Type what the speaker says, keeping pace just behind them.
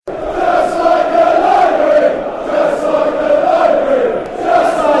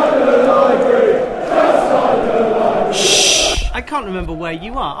remember where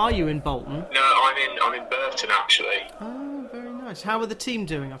you are. Are you in Bolton? No, I'm in Burton actually. Oh, very nice. How are the team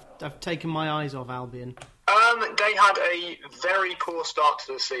doing? I've taken my eyes off Albion. They had a very poor start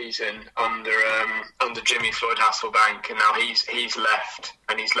to the season under Jimmy Floyd Hasselbank, and now he's left,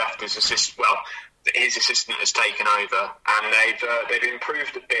 and he's left his assistant. Well, his assistant has taken over, and they've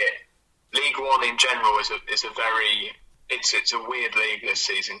improved a bit. League One in general is a very it's a weird league this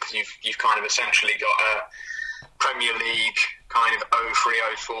season, because you've kind of essentially got a Premier League kind of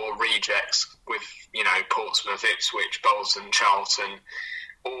 03-04 rejects with, you know, Portsmouth, Ipswich, Bolton, Charlton,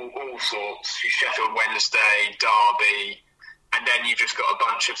 all sorts, Sheffield Wednesday, Derby, and then you've just got a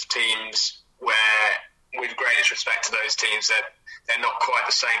bunch of teams where, with greatest respect to those teams, they're not quite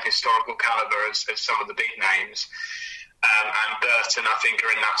the same historical calibre as some of the big names. And Burton, I think,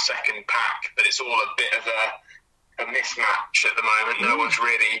 are in that second pack, but it's all a bit of a mismatch at the moment. No one's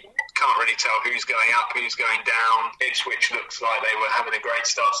can't really tell who's going up, who's going down. Ipswich looks like they were having a great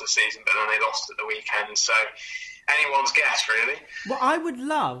start to the season, but then they lost at the weekend. So anyone's guess, really. Well, I would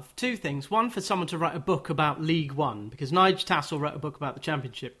love two things. One, for someone to write a book about League One, because Nigel Tassell wrote a book about the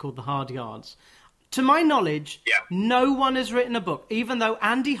Championship called The Hard Yards. To my knowledge, no one has written a book, even though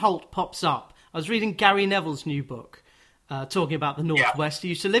Andy Holt pops up. I was reading Gary Neville's new book, talking about the North West. He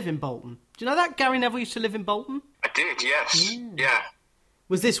used to live in Bolton. Do you know that Gary Neville used to live in Bolton? I did, yes. Yeah.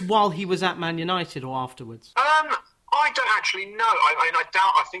 Was this while he was at Man United or afterwards? I don't actually know. I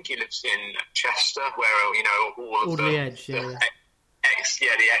doubt. I think he lives in Chester, where, you know, all of the Edge, the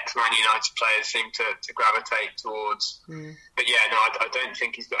ex-Man United players seem to gravitate towards. But yeah, no, I don't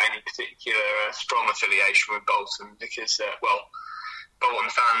think he's got any particular strong affiliation with Bolton, because Bolton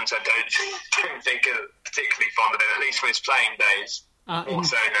fans, I don't think are particularly fond of him, at least from his playing days.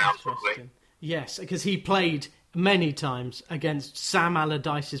 Also now, probably. Yes, because he played many times against Sam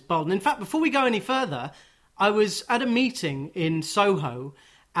Allardyce's Bolton. In fact, before we go any further, I was at a meeting in Soho,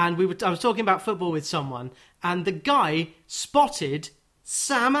 and I was talking about football with someone, and the guy spotted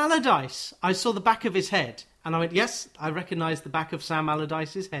Sam Allardyce. I saw the back of his head, and I went, yes, I recognise the back of Sam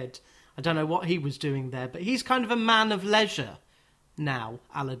Allardyce's head. I don't know what he was doing there, but he's kind of a man of leisure now,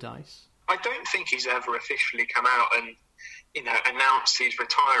 Allardyce. I don't think he's ever officially come out and, you know, announced he's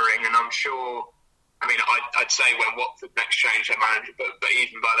retiring, and I'm sure, I mean, I'd say when Watford next change their manager, but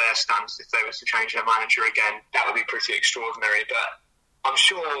even by their stance, if they were to change their manager again, that would be pretty extraordinary. But I'm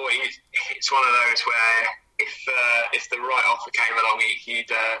sure it's one of those where if the right offer came along, he'd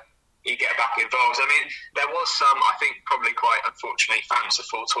get back involved. I mean, there was some, I think, probably quite unfortunately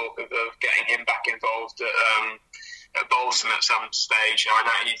fanciful talk of getting him back involved at Bolton at some stage. I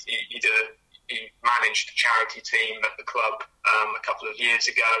know he managed the charity team at the club a couple of years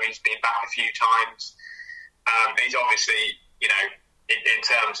ago. He's been back a few times. He's obviously, you know, in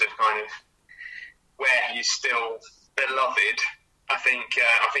terms of kind of where he's still beloved, I think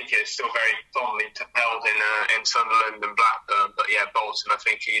he's still very fondly held in Sunderland and Blackburn. But yeah, Bolton, I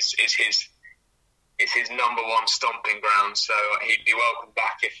think is his number one stomping ground. So he'd be welcome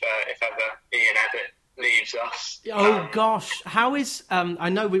back if ever Ian Evatt leaves us. Oh gosh, how is I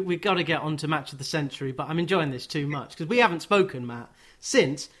know we've got to get on to Match of the Century, but I'm enjoying this too much because we haven't spoken, Matt,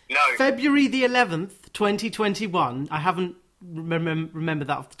 since February the 11th 2021. I haven't remember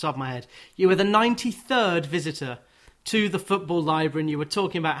that off the top of my head. You were the 93rd visitor to the Football Library, and you were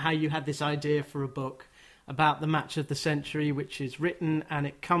talking about how you had this idea for a book about the Match of the Century, which is written and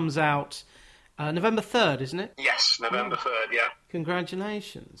it comes out November 3rd, isn't it? Yes, November 3rd, yeah.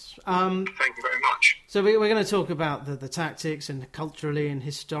 Congratulations. Thank you very much. So we're going to talk about the tactics and culturally and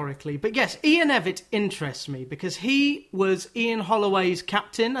historically. But yes, Ian Evatt interests me because he was Ian Holloway's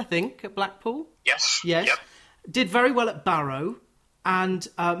captain, I think, at Blackpool. Yes. Yes. Yep. Did very well at Barrow and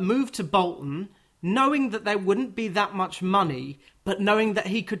moved to Bolton, knowing that there wouldn't be that much money, but knowing that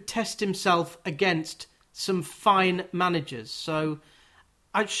he could test himself against some fine managers. So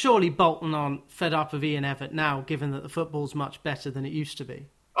surely Bolton aren't fed up of Ian Evatt now, given that the football's much better than it used to be.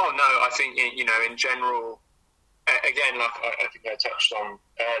 Oh, no, I think, you know, in general, again, like I think I touched on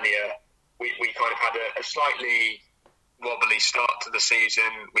earlier, we kind of had a slightly wobbly start to the season.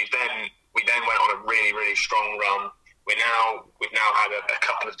 We then went on a really, really strong run. We've now had a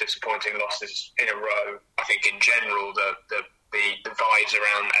couple of disappointing losses in a row. I think in general, the vibes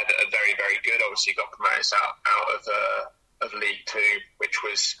around Evatt are very, very good. Obviously, got promoted out of League Two, which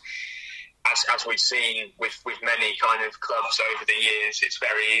was, as we've seen with many kind of clubs over the years, it's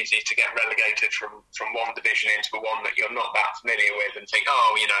very easy to get relegated from one division into one that you're not that familiar with and think,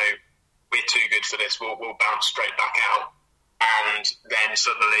 oh, you know, we're too good for this, we'll bounce straight back out. And then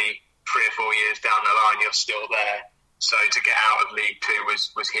suddenly, 3 or 4 years down the line, you're still there. So to get out of League Two was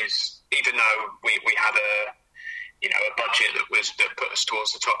his, even though we had a budget that put us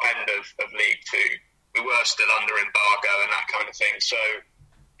towards the top end of League Two. We were still under embargo and that kind of thing. So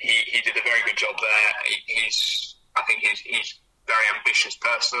he did a very good job there. I think he's very ambitious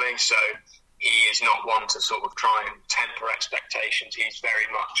personally. So he is not one to sort of try and temper expectations. He's very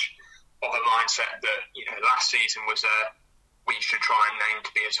much of a mindset that last season was we should try and aim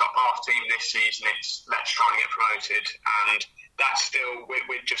to be a top half team. This season it's let's try and get promoted, and that's still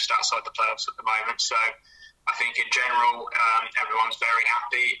we're just outside the playoffs at the moment. So I think in general everyone's very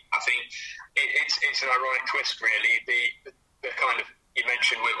happy. I think it's an ironic twist really. The kind of, you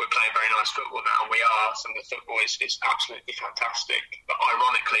mentioned we're playing very nice football now, and we are. Some of the football is absolutely fantastic. But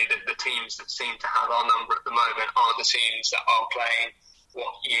ironically, the teams that seem to have our number at the moment are the teams that are playing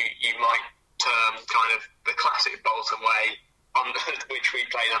what you might term kind of the classic Bolton way, which we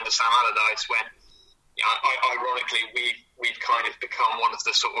played under Sam Allardyce, when ironically we've kind of become one of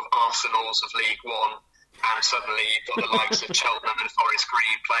the sort of Arsenals of League One, and suddenly you've got the likes of Cheltenham and Forest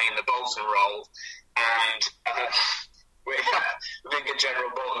Green playing the Bolton role, and I think in general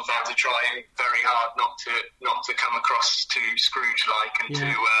Bolton fans are trying very hard not to come across too Scrooge-like and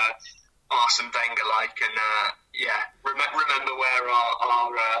too Arsene Wenger-like, and remember where our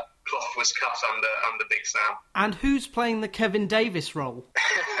cloth was cut under Big Sam. And who's playing the Kevin Davies role?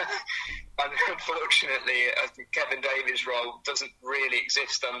 Unfortunately, Kevin Davies' role doesn't really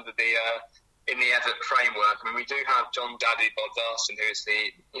exist under in the Everett framework. I mean, we do have John Daddy Bodvarsson, who is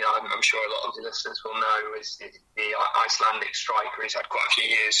I'm sure a lot of the listeners will know, is the Icelandic striker. He's had quite a few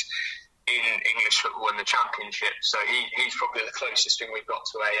years in English football in the Championship, so he's probably the closest thing we've got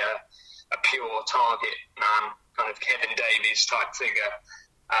to a pure target man, kind of Kevin Davies type figure.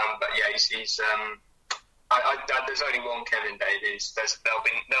 But yeah, he's there's only one Kevin Davies.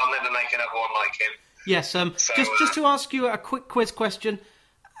 They'll never make another one like him. Yes. Just to ask you a quick quiz question.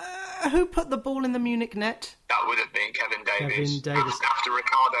 Who put the ball in the Munich net? That would have been Kevin Davies. After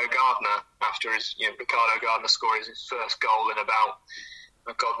Ricardo Gardner, Ricardo Gardner scored his first goal in about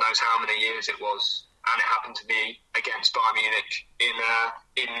God knows how many years it was, and it happened to be against Bayern Munich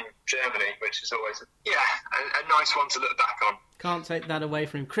in Germany, which is always a nice one to look back on. Can't take that away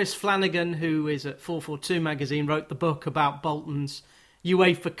from him. Chris Flanagan, who is at 442 magazine, wrote the book about Bolton's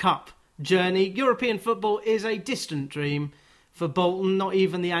UEFA Cup journey. European football is a distant dream for Bolton, not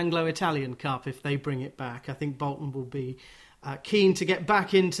even the Anglo-Italian Cup if they bring it back. I think Bolton will be keen to get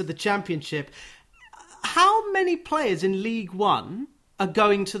back into the Championship. How many players in League One are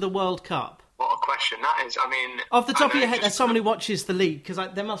going to the World Cup? What a question that is. I mean, off the top of your head, as someone who watches the league, because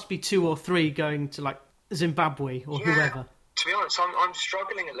there must be 2 or 3 going to like Zimbabwe or whoever. To be honest, I'm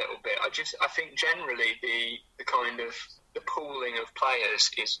struggling a little bit. I think generally the kind of the pooling of players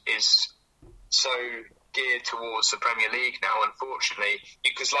is so geared towards the Premier League now, unfortunately,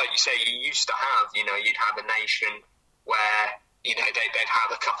 because like you say, you used to have, you'd have a nation where, they'd have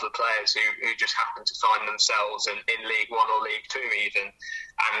a couple of players who just happened to find themselves in League One or League Two even,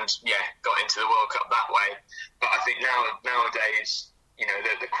 and got into the World Cup that way. But I think nowadays,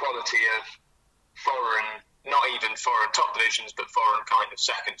 the quality of foreign, not even foreign top divisions, but foreign kind of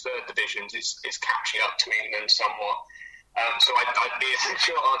second, third divisions is catching up to England somewhat. So the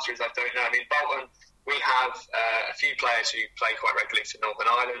short answer is I don't know. I mean, Bolton, we have a few players who play quite regularly for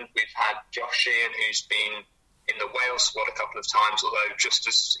Northern Ireland. We've had Josh Sheehan, who's been in the Wales squad a couple of times, although just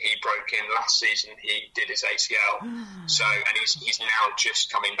as he broke in last season, he did his ACL. And he's now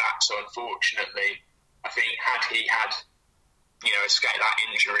just coming back. So unfortunately, I think had he escaped that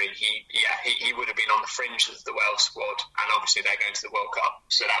injury, he would have been on the fringe of the Wales squad, and obviously they're going to the World Cup.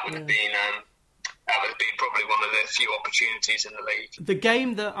 So that would have been probably one of the few opportunities in the league. The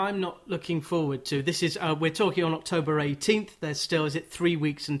game that I'm not looking forward to, this is, we're talking on October 18th. There's still, 3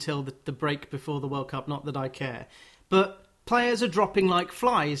 weeks until the break before the World Cup? Not that I care. But players are dropping like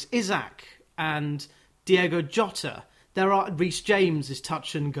flies. Isaac and Diego Jota. There are Reece James is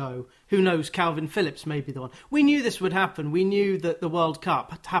touch and go. Who knows? Calvin Phillips may be the one. We knew this would happen. We knew that the World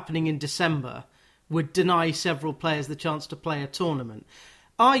Cup happening in December would deny several players the chance to play a tournament.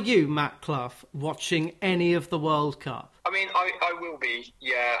 Are you, Matt Clough, watching any of the World Cup? I mean, I will be.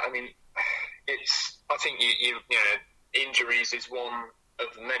 Yeah, I mean, I think injuries is one of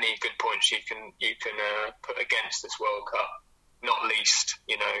many good points you can put against this World Cup. Not least,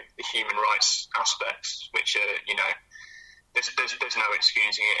 the human rights aspects, which are, there's no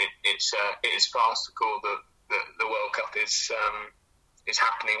excusing it. It is farcical that the World Cup is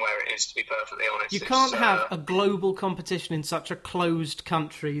happening where it is, to be perfectly honest. You can't have a global competition in such a closed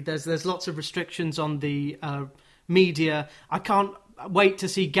country. There's lots of restrictions on the media. I can't wait to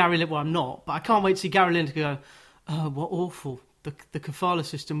see Gary Lineker. Well, I'm not, but I can't wait to see Gary Lineker go, oh, what awful The kafala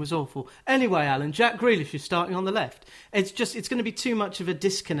system was awful. Anyway, Alan, Jack Grealish is starting on the left. It's going to be too much of a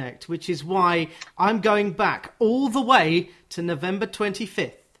disconnect, which is why I'm going back all the way to November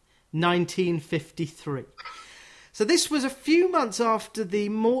 25th, 1953. So this was a few months after the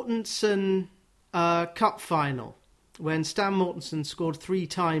Mortensen Cup final, when Stan Mortensen scored 3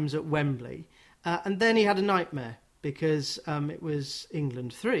 times at Wembley. And then he had a nightmare because it was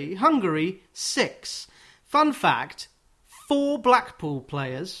England 3, Hungary 6. Fun fact, 4 Blackpool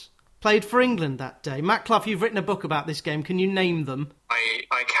players played for England that day. Matt Clough, you've written a book about this game. Can you name them?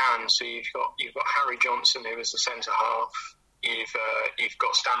 I can. So you've got Harry Johnson, who was the centre half. You've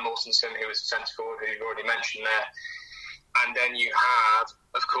got Stan Mortensen, who was the centre forward, who you've already mentioned there. And then you had,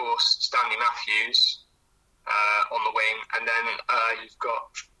 of course, Stanley Matthews on the wing. And then you've got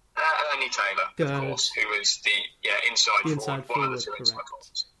Ernie Taylor, of course, who was the inside forward, one of the 2 inside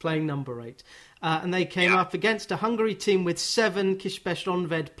forwards. Playing number 8. And they came up against a Hungary team with 7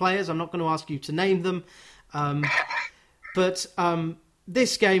 Kispest-Onved players. I'm not going to ask you to name them. But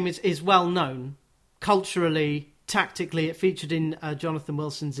this game is well known culturally, tactically. It featured in Jonathan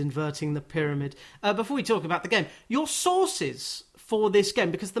Wilson's Inverting the Pyramid. Before we talk about the game, your sources for this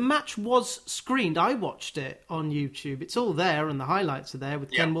game, because the match was screened. I watched it on YouTube. It's all there and the highlights are there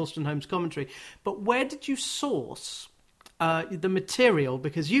with Ken Wolstenholme's commentary. But where did you source the material?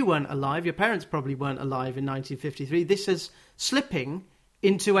 Because you weren't alive, your parents probably weren't alive in 1953. This is slipping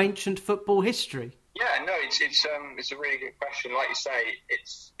into ancient football history. Yeah, no, it's a really good question. Like you say,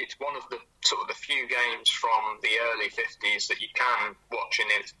 it's one of the sort of the few games from the early 50s that you can watch in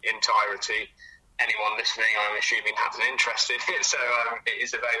its entirety. Anyone listening, I'm assuming, has an interest in it, so it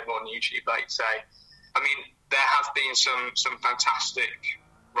is available on YouTube, like you say. I mean, there have been some fantastic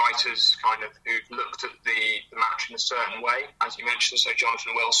writers kind of who've looked at the match in a certain way, as you mentioned. So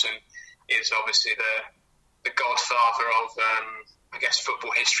Jonathan Wilson is obviously the godfather of, I guess,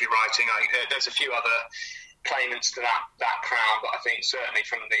 football history writing. There's a few other claimants to that crown, but I think certainly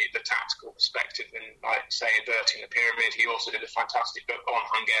from the tactical perspective and, like say, Inverting the Pyramid, he also did a fantastic book on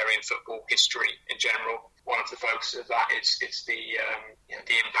Hungarian football history in general. One of the focuses of that is the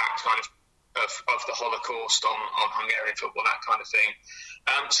impact kind of the Holocaust on Hungarian football, that kind of thing.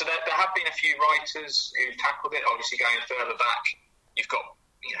 So there have been a few writers who've tackled it. Obviously, going further back, you've got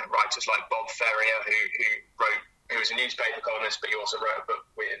writers like Bob Ferrier who was a newspaper columnist, but he also wrote a book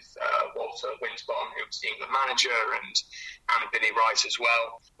with Walter Winterbottom, who was the England manager, and Billy Wright as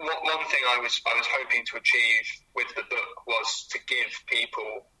well. One thing I was hoping to achieve with the book was to give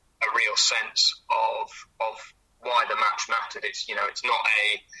people a real sense of why the match mattered. It's not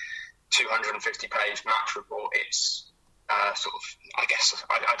a 250-page match report. It's sort of, I guess,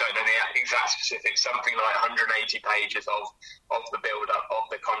 I don't know the exact specifics, something like 180 pages of the build-up,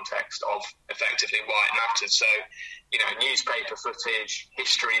 of the context, of effectively why it mattered. So, newspaper footage,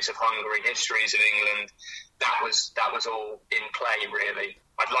 histories of Hungary, histories of England, that was all in play, really.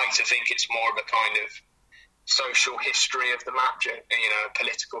 I'd like to think it's more of a kind of social history of the match,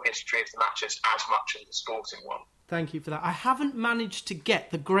 political history of the match as much as the sporting one. Thank you for that. I haven't managed to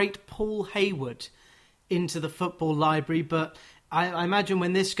get the great Paul Hayward into the football library, but I imagine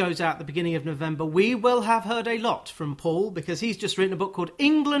when this goes out at the beginning of November, we will have heard a lot from Paul, because he's just written a book called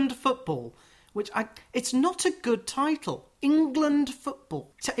England Football, which it's not a good title. England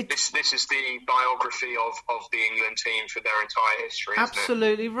Football. This is the biography of the England team for their entire history, isn't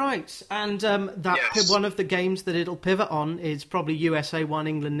Absolutely right. And one of the games that it'll pivot on is probably USA 1,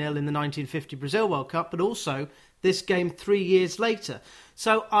 England 0 in the 1950 Brazil World Cup, but also this game 3 years later.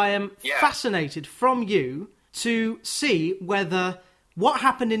 So I am fascinated from you to see whether what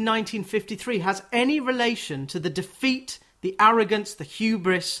happened in 1953 has any relation to the defeat, the arrogance, the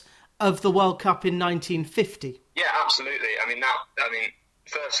hubris of the World Cup in 1950. Yeah, absolutely.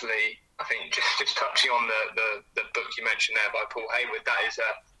 Firstly, I think just touching on the book you mentioned there by Paul Hayward, that is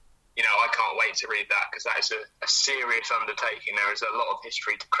I can't wait to read that, because that is a serious undertaking. There is a lot of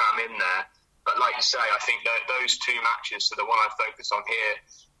history to cram in there. But like you say, I think that those 2 matches, so the one I focus on here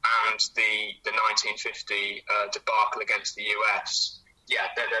and the 1950 debacle against the US,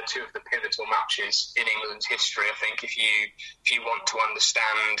 they're 2 of the pivotal matches in England's history. I think if you want to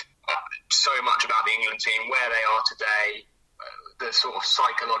understand so much about the England team, where they are today, the sort of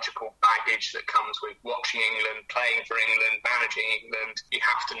psychological baggage that comes with watching England, playing for England, managing England, you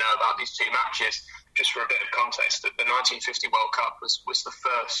have to know about these 2 matches. Just for a bit of context, the 1950 World Cup was the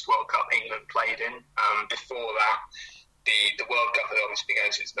first World Cup England played in. Before that, the World Cup had obviously been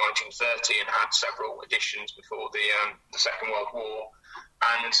going since 1930 and had several editions before the Second World War.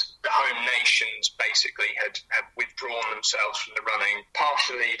 And the home nations basically had withdrawn themselves from the running,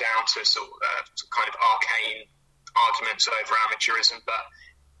 partially down to kind of arcane arguments over amateurism, but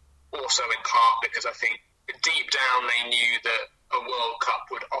also in part because I think deep down they knew that a World Cup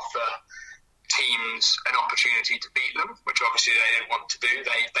would offer teams an opportunity to beat them, which obviously they didn't want to do.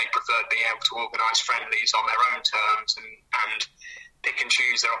 They preferred being able to organise friendlies on their own terms and pick and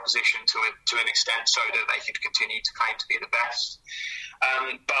choose their opposition to an extent so that they could continue to claim to be the best.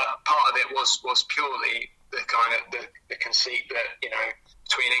 But part of it was purely the kind of the conceit that, you know,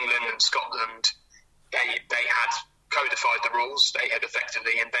 between England and Scotland, they had codified the rules. They had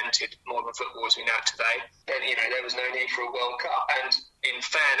effectively invented modern football as we know it today. And, you know, there was no need for a World Cup. And in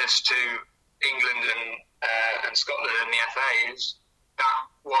fairness to England and Scotland and the FAs, that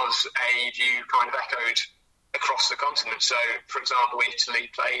was a view kind of echoed across the continent. So, for example,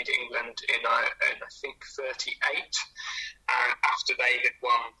 Italy played England in I think 38 after they had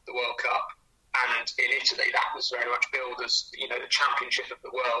won the World Cup. And in Italy, that was very much billed as, you know, the championship of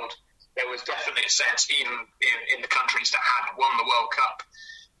the world. There was definitely a sense, even in the countries that had won the World Cup,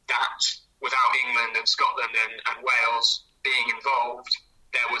 that without England and Scotland and Wales being involved,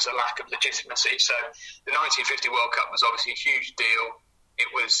 there was a lack of legitimacy. So the 1950 World Cup was obviously a huge deal. It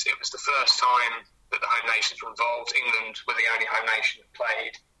was the first time that the home nations were involved. England were the only home nation that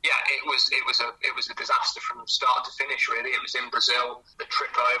played. Yeah, it was a disaster from start to finish, really. It was in Brazil. The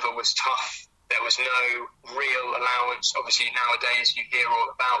trip over was tough. There was no real allowance. Obviously, nowadays you hear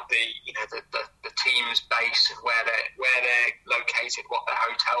all about the team's base and where they're located, what their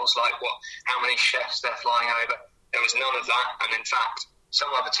hotels like, how many chefs they're flying over. There was none of that, and in fact,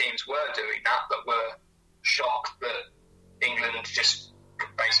 some other teams were doing that, but were shocked that England just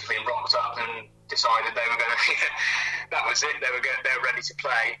basically rocked up and decided they were going to. That was it. They were ready to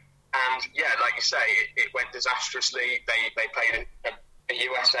play, and yeah, like you say, it went disastrously. They played a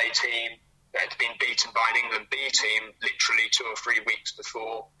USA team that had been beaten by an England B team literally 2 or 3 weeks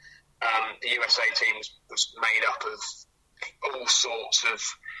before. The USA team was made up of all sorts of,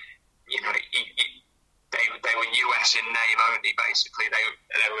 you know, they were US in name only, basically.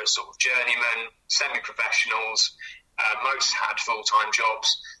 They were sort of journeymen, semi-professionals. Most had full-time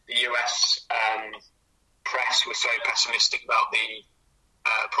jobs. The US press was so pessimistic about the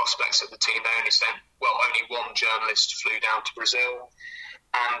prospects of the team. They only one journalist flew down to Brazil.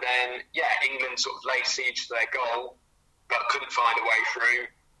 And then, England sort of laid siege to their goal, but couldn't find a way through.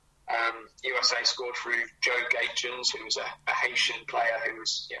 USA scored through Joe Gaetjens, who was a Haitian player who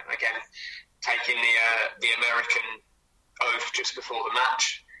was, again, taking the American oath just before the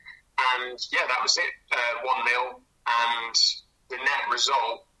match. And, that was it, 1-0. And the net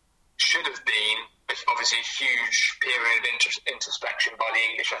result should have been, obviously, a huge period of introspection by the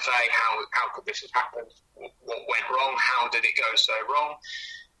English FA. How could this have happened? What went wrong? How did it go so wrong?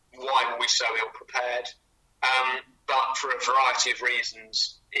 Why were we so ill-prepared? But for a variety of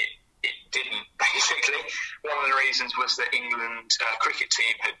reasons, it didn't, basically. One of the reasons was that England cricket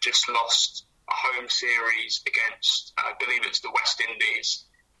team had just lost a home series against, I believe it's the West Indies,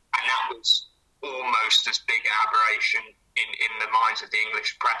 and that was almost as big an aberration in the minds of the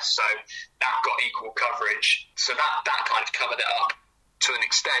English press, so that got equal coverage. So that kind of covered it up to an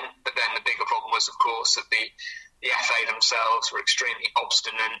extent, but then the bigger problem was, of course, that the FA themselves were extremely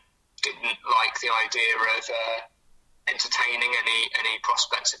obstinate, didn't like the idea of entertaining any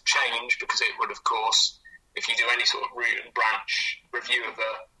prospects of change, because it would, of course, if you do any sort of root and branch review of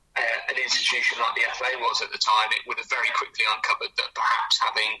an institution like the FA was at the time, it would have very quickly uncovered that perhaps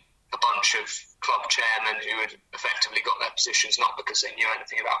having a bunch of club chairmen who had effectively got their positions not because they knew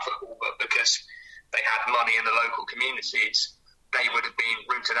anything about football, but because they had money in the local communities, they would have been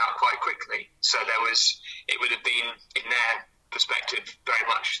rooted out quite quickly. So it would have been, in their perspective, very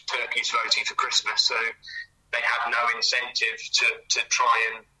much turkeys voting for Christmas. So they had no incentive to try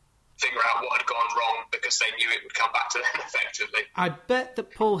and figure out what had gone wrong, because they knew it would come back to them effectively. I bet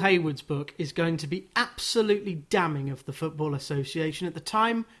that Paul Hayward's book is going to be absolutely damning of the Football Association. At the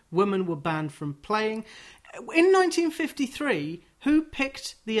time, women were banned from playing. In 1953, who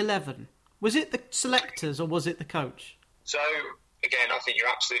picked the 11? Was it the selectors or was it the coach? So, again, I think you're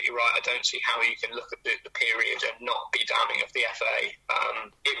absolutely right. I don't see how you can look at the period and not be damning of the FA.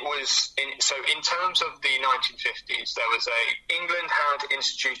 In terms of the 1950s, England had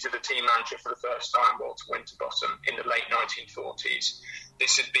instituted a team manager for the first time, Walter Winterbottom, in the late 1940s.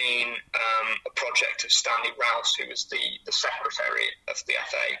 This had been a project of Stanley Rouse, who was the secretary of the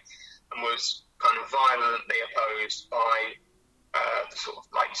FA, and was kind of violently opposed by the sort of,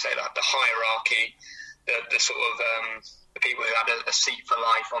 like you say, the hierarchy, the sort of the people who had a seat for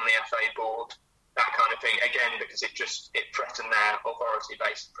life on the FA board, that kind of thing, again, because it threatened their authority,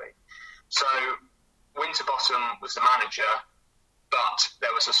 basically. So Winterbottom was the manager, but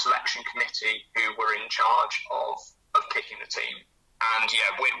there was a selection committee who were in charge of picking the team. And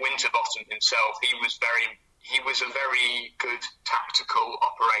Winterbottom himself, he was a very good tactical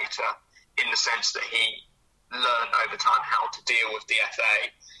operator in the sense that he learned over time how to deal with the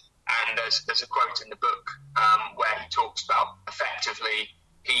FA. And there's a quote in the book where he talks about effectively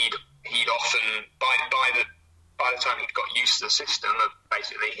he'd often by the time he'd got used to the system of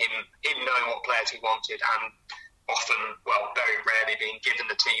basically him knowing what players he wanted and often, very rarely being given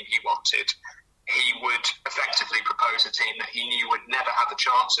the team he wanted, he would effectively propose a team that he knew would never have a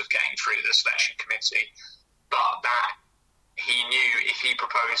chance of getting through the selection committee, but that he knew if he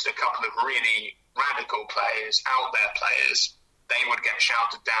proposed a couple of really radical players, out there players, they would get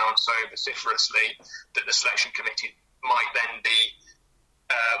shouted down so vociferously that the selection committee might then be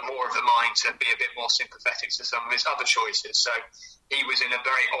more of the mind to be a bit more sympathetic to some of his other choices. So he was in a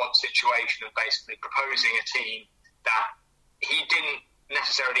very odd situation of basically proposing a team that he didn't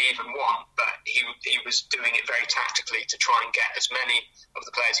necessarily even want, but he was doing it very tactically to try and get as many of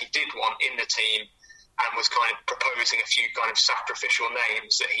the players he did want in the team, and was kind of proposing a few kind of sacrificial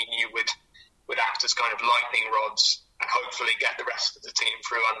names that he knew would act as kind of lightning rods and hopefully get the rest of the team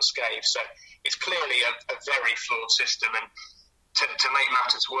through unscathed. So it's clearly a very flawed system. And to make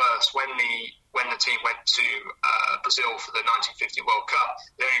matters worse, when the team went to Brazil for the 1950 World Cup,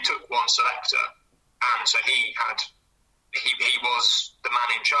 they only took one selector, and so he was the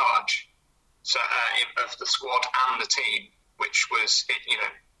man in charge of the squad and the team, which was,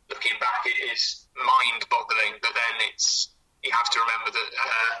 looking back, it is mind-boggling. But then you have to remember that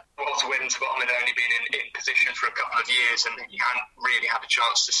Walter Winterbottom had only been in position for a couple of years, and he hadn't really had a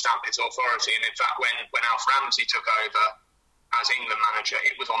chance to stamp his authority. And in fact, when Alf Ramsey took over as England manager,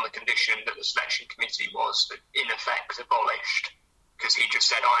 it was on the condition that the selection committee was, in effect, abolished. Because he just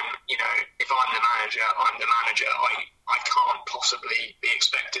said, if I'm the manager, I'm the manager. I can't possibly be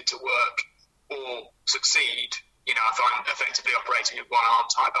expected to work or succeed, if I'm effectively operating with one arm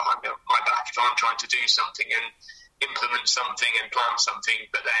tied behind my back, if I'm trying to do something and implement something and plan something,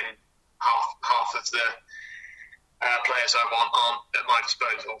 but then half of the players I want aren't at my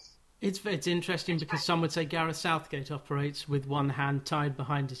disposal. It's interesting because some would say Gareth Southgate operates with one hand tied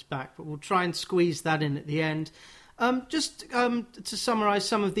behind his back, but we'll try and squeeze that in at the end. Just to summarise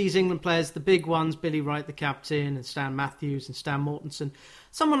some of these England players, the big ones, Billy Wright, the captain, and Stan Matthews and Stan Mortensen.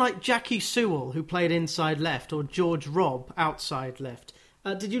 Someone like Jackie Sewell, who played inside left, or George Robb, outside left.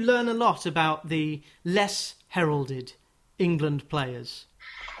 Did you learn a lot about the less heralded England players?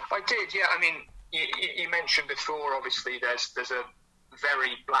 I did, yeah. I mean, you mentioned before, obviously, there's a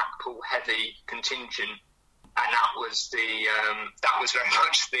very Blackpool-heavy contingent, and that was very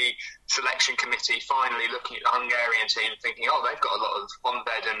much the selection committee finally looking at the Hungarian team, thinking, they've got a lot of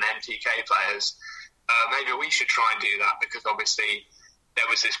on-bed and MTK players. Maybe we should try and do that, because obviously there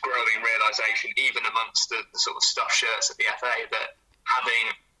was this growing realisation, even amongst the sort of stuffed shirts at the FA, that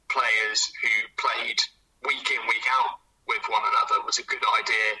having players who played week in, week out with one another was a good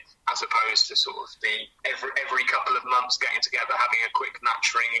idea, as opposed to sort of the every couple of months getting together, having a quick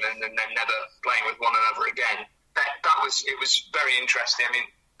match for England and then never playing with one another again. It was very interesting. I mean,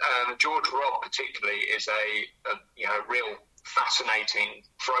 George Robb particularly is a real fascinating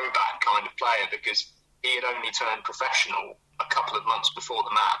throwback kind of player, because he had only turned professional a couple of months before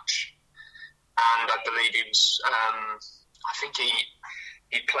the match, and I believe he was I think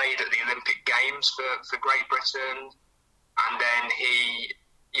he played at the Olympic Games for Great Britain, and then he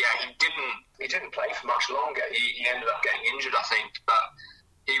didn't play for much longer. He ended up getting injured, I think, but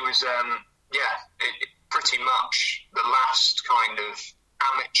he was pretty much the last kind of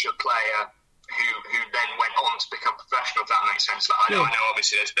amateur player who then went on to become professional, if that makes sense. I know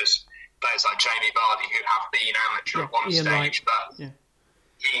obviously there's players like Jamie Vardy who have been amateur at one stage, but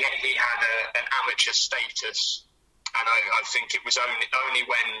he had an amateur status, and I think it was only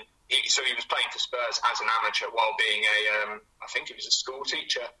when he was playing for Spurs as an amateur while being I think he was a school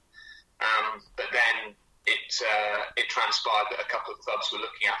teacher, but then it transpired that a couple of clubs were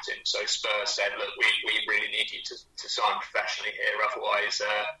looking at him, so Spurs said, look, we really need you to sign professionally here, otherwise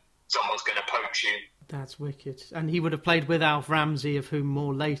someone's going to poach you. That's wicked. And he would have played with Alf Ramsey, of whom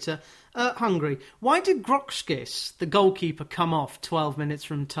more later. Hungary. Why did Grotskis, the goalkeeper, come off 12 minutes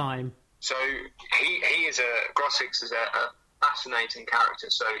from time? So Grotskis is a fascinating character.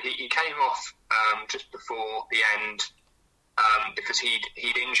 So he came off just before the end because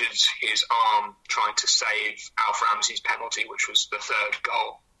he'd injured his arm trying to save Alf Ramsey's penalty, which was the third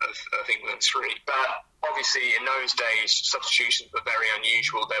goal of England's three. But obviously, in those days, substitutions were very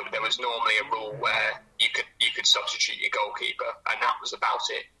unusual. There was normally a rule where you could substitute your goalkeeper, and that was about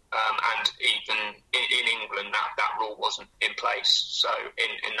it. And even in England, that rule wasn't in place. So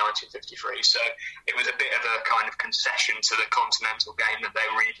in 1953, so it was a bit of a kind of concession to the continental game that they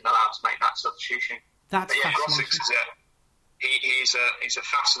were even allowed to make that substitution. That's Grosix he's a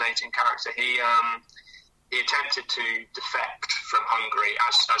fascinating character. He attempted to defect from Hungary,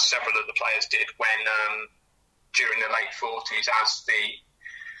 as several of the players did when during the late 40s, as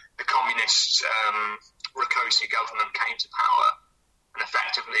the communist Rákosi government came to power, and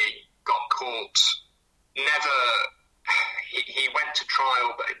effectively got caught. He went to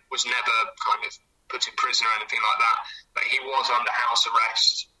trial, but it was never kind of put in prison or anything like that. But he was under house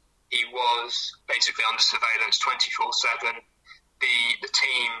arrest. He was basically under surveillance 24/7. The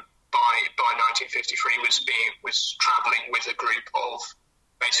team by 1953 was travelling with a group of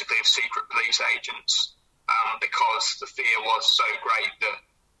secret police agents because the fear was so great that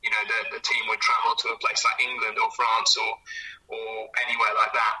the team would travel to a place like England or France or anywhere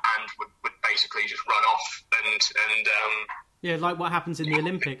like that and would basically just run off and like what happens in the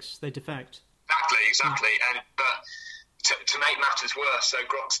Olympics, they defect. Exactly. But to make matters worse, so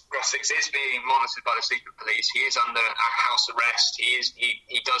Grosix is being monitored by the secret police. He is under a house arrest.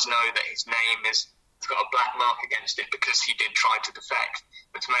 He does know that his name has got a black mark against it because he did try to defect.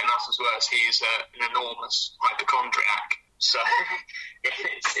 But to make matters worse, he is an enormous hypochondriac. So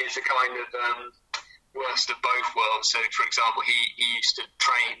it's a kind of worst of both worlds. So, for example, he used to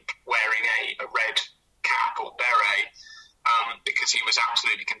train wearing a red cap or beret because he was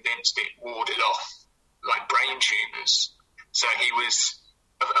absolutely convinced it warded off like brain tumours. So he was,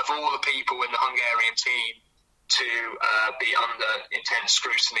 of all the people in the Hungarian team to be under intense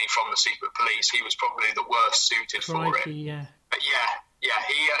scrutiny from the secret police, he was probably the worst suited for it. Yeah. But he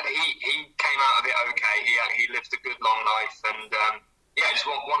came out of it okay. He lived a good long life, and it's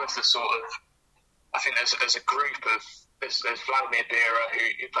one of the sort of, I think there's a group of there's Vladimir Bera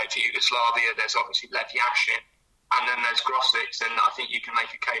who played for Yugoslavia. There's obviously Lev Yashin, and then there's Grosix, and I think you can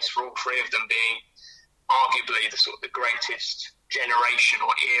make a case for all three of them being arguably the greatest generation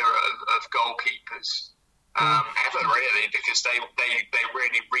or era of goalkeepers ever, really, because they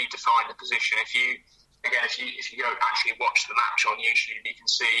really redefined the position. If you go actually watch the match on YouTube, you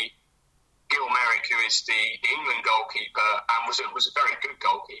can see Gil Merrick, who is the England goalkeeper and was a very good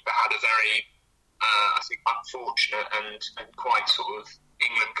goalkeeper, had a very I think unfortunate and quite sort of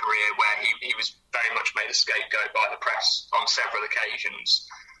England career where he was very much made a scapegoat by the press on several occasions.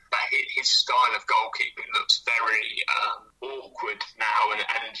 But his style of goalkeeping looks very awkward now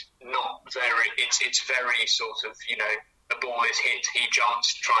and not very. It's very sort of the ball is hit, he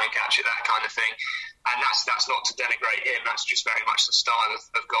jumps to try and catch it, that kind of thing. And that's not to denigrate him. That's just very much the style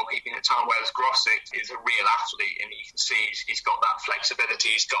of goalkeeping at the time. Whereas Grosix is a real athlete, and you can see he's got that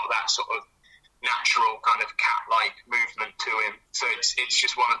flexibility. He's got that sort of natural kind of cat-like movement to him. So it's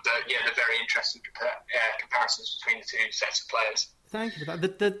just one of the very interesting comparisons between the two sets of players. Thank you for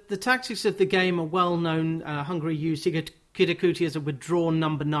that. The tactics of the game are well known. Hungary used Kidakuti as a withdrawn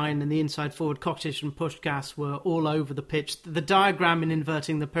number 9, and the inside forward Kokic and Puskás were all over the pitch. The diagram in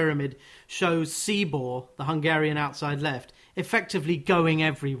Inverting the Pyramid shows Cibor, the Hungarian outside left, effectively going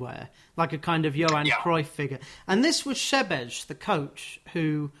everywhere, like a kind of Johan Cruyff figure. And this was Šebeš, the coach,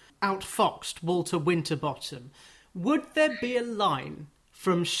 who outfoxed Walter Winterbottom. Would there be a line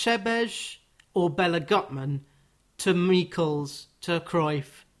from Šebeš or Bela Gutmann to Michels, to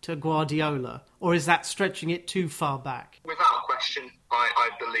Cruyff, to Guardiola? Or is that stretching it too far back? Without question, I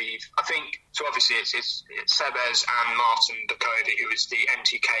believe. I think, so obviously it's Šebeš and Martin Bukovi, who is the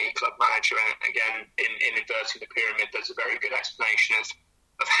MTK club manager, and again, in Inverting the Pyramid, there's a very good explanation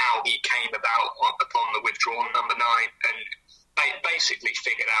of how he came about upon the withdrawn number 9, and basically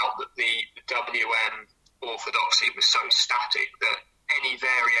figured out that the WM orthodoxy was so static that any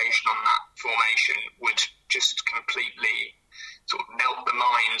variation on that formation would just completely sort of melt the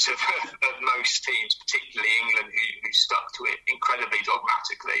minds of most teams, particularly England, who stuck to it incredibly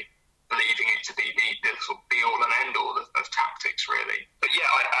dogmatically, believing it to be the sort of be-all and end-all of tactics, really. But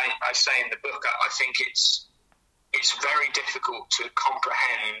I say in the book, I think it's very difficult to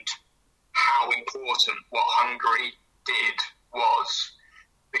comprehend how important what Hungary did was,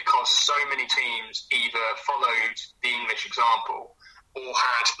 because so many teams either followed the English example or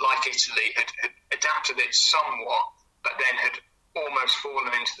had, like Italy, had adapted it somewhat, but then had almost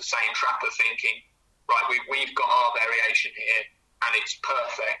fallen into the same trap of thinking, right, we've got our variation here and it's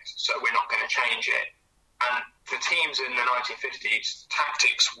perfect, so we're not going to change it. And for teams in the 1950s,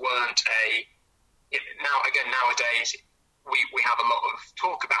 tactics weren't nowadays we have a lot of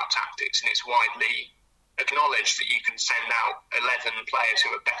talk about tactics, and it's widely acknowledged that you can send out 11 players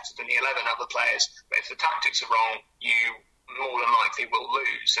who are better than the 11 other players, but if the tactics are wrong, you more than likely will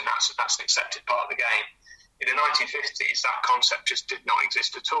lose, and that's an accepted part of the game. In the 1950s, that concept just did not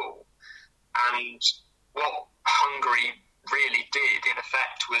exist at all. And what Hungary really did, in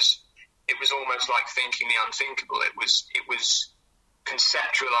effect, was it was almost like thinking the unthinkable. It was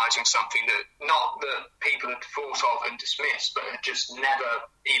conceptualising something that people had thought of and dismissed, but had just never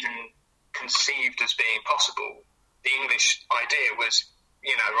even conceived as being possible. The English idea was,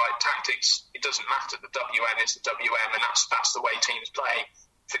 tactics, it doesn't matter. The WM is the WM, and that's the way teams play.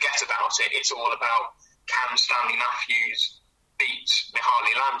 Forget about it. It's all about, can Stanley Matthews beat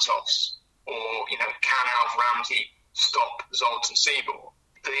Mihaly Lantos? Or, can Alf Ramsey stop Zoltan Sebor?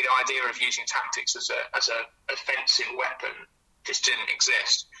 The idea of using tactics as a offensive weapon just didn't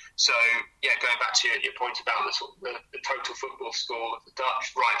exist. So, going back to your point about the total football score of the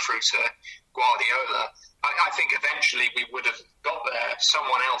Dutch right through to Guardiola, I think eventually we would have got there.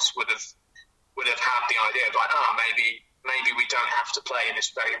 Someone else would have had the idea of maybe we don't have to play in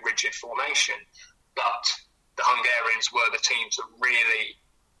this very rigid formation. But the Hungarians were the team to really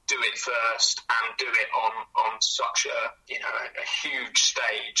do it first and do it on such a huge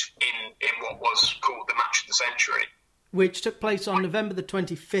stage in what was called the match of the century. Which took place on November the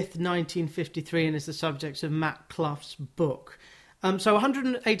 25th, 1953, and is the subject of Matt Clough's book. So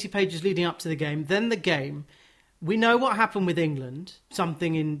 180 pages leading up to the game. Then the game. We know what happened with England,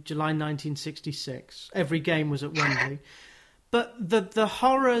 something in July 1966. Every game was at Wembley. But the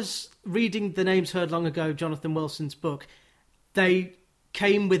horrors, reading The Names Heard Long Ago, Jonathan Wilson's book, they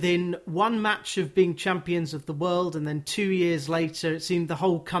came within one match of being champions of the world, and then 2 years later, it seemed the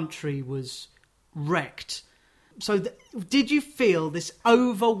whole country was wrecked. So did you feel this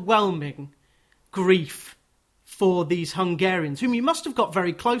overwhelming grief for these Hungarians, whom you must have got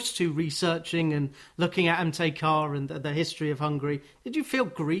very close to researching and looking at MTK and the history of Hungary? Did you feel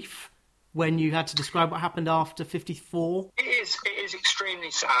grief when you had to describe what happened after 54? It is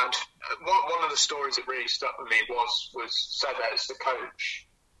extremely sad. One of the stories that really stuck with me was Sebes, the coach,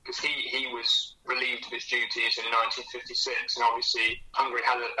 because he was relieved of his duties in 1956, and obviously Hungary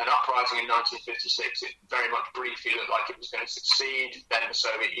had an uprising in 1956. It very much briefly looked like it was going to succeed. Then the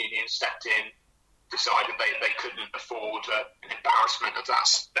Soviet Union stepped in, decided they couldn't afford an embarrassment of that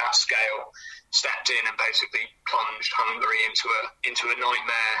scale, stepped in and basically plunged Hungary into a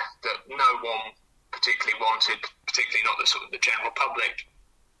nightmare that no one particularly wanted, particularly not the general public.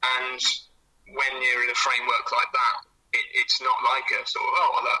 And when you're in a framework like that, it's not like a sort of,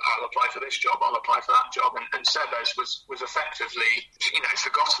 I'll apply for this job, I'll apply for that job. And Sebes was effectively,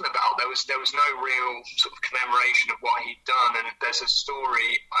 forgotten about. There was no real sort of commemoration of what he'd done. And there's a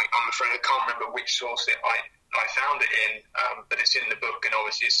story, I'm afraid I can't remember which source I found it in, but it's in the book, and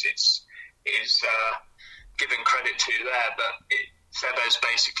obviously it's given credit to there. But Sebes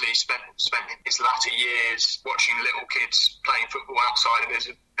basically spent his latter years watching little kids playing football outside of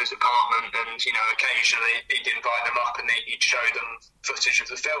his apartment, and occasionally he'd invite them up and he'd show them footage of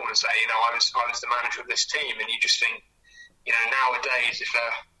the film and say, I was the manager of this team. And you just think, nowadays if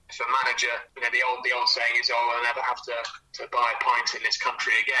a manager, the old saying is, I'll never have to buy a pint in this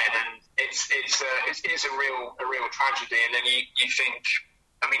country again. And it's a real tragedy. And then you think,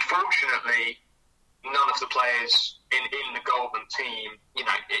 fortunately, none of the players in the Golden team,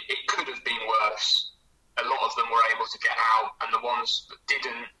 it could have been worse. A lot of them were able to get out, and the ones that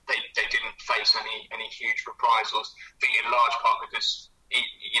didn't, they didn't face any huge reprisals. I think in large part because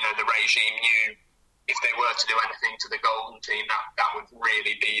the regime knew if they were to do anything to the Golden team, that would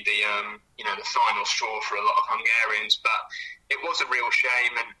really be the final straw for a lot of Hungarians. But it was a real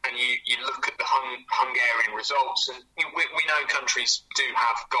shame, and you look at the Hungarian results, and we know countries do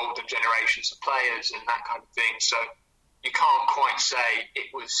have golden generations of players and that kind of thing. So you can't quite say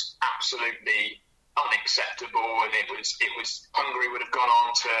it was absolutely unacceptable, and it was Hungary would have gone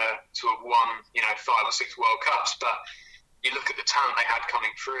on to have won 5 or 6 World Cups. But you look at the talent they had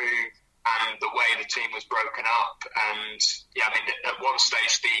coming through and the way the team was broken up, and at one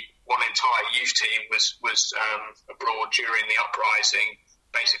stage one entire youth team was abroad during the uprising,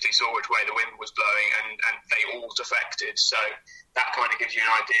 basically saw which way the wind was blowing, and they all defected. So that kind of gives you an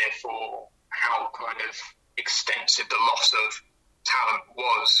idea for how kind of extensive the loss of talent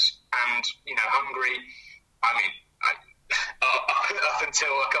was. And Hungary, up until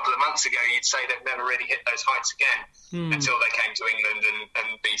a couple of months ago, you'd say they've never really hit those heights again until they came to England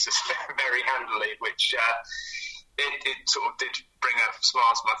and beat us very handily, which it sort of did bring a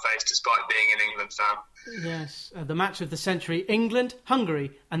smile to my face despite being an England fan. Yes, the match of the century, England,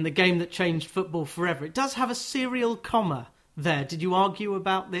 Hungary, and the game that changed football forever. It does have a serial comma there. Did you argue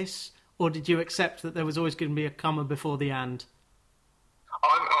about this, or did you accept that there was always going to be a comma before the and?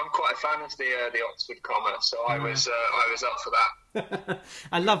 I'm quite a fan of the Oxford comma, so I was up for that.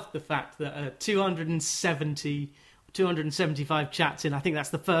 I love the fact that 275 chats in. I think that's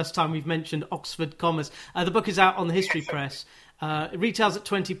the first time we've mentioned Oxford commas. The book is out on the History Press. It retails at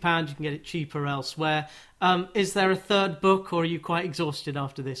 £20. You can get it cheaper elsewhere. Is there a third book, or are you quite exhausted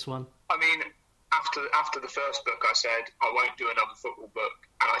after this one? I mean, after the first book, I said I won't do another football book,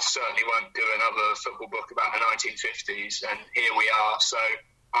 and I certainly won't do another football book about the 1950s. And here we are. So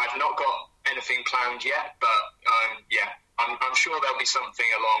I've not got anything planned yet, but I'm sure there'll be something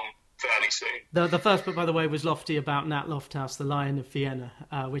along fairly soon. The first book, by the way, was Lofty, about Nat Lofthouse, the Lion of Vienna,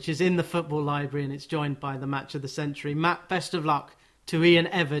 which is in the Football Library, and it's joined by the Match of the Century. Matt, best of luck to Ian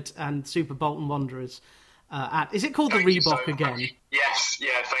Evatt and Super Bolton Wanderers. Is it called the Reebok again? Yes,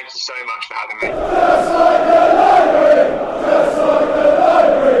 thank you so much for having me.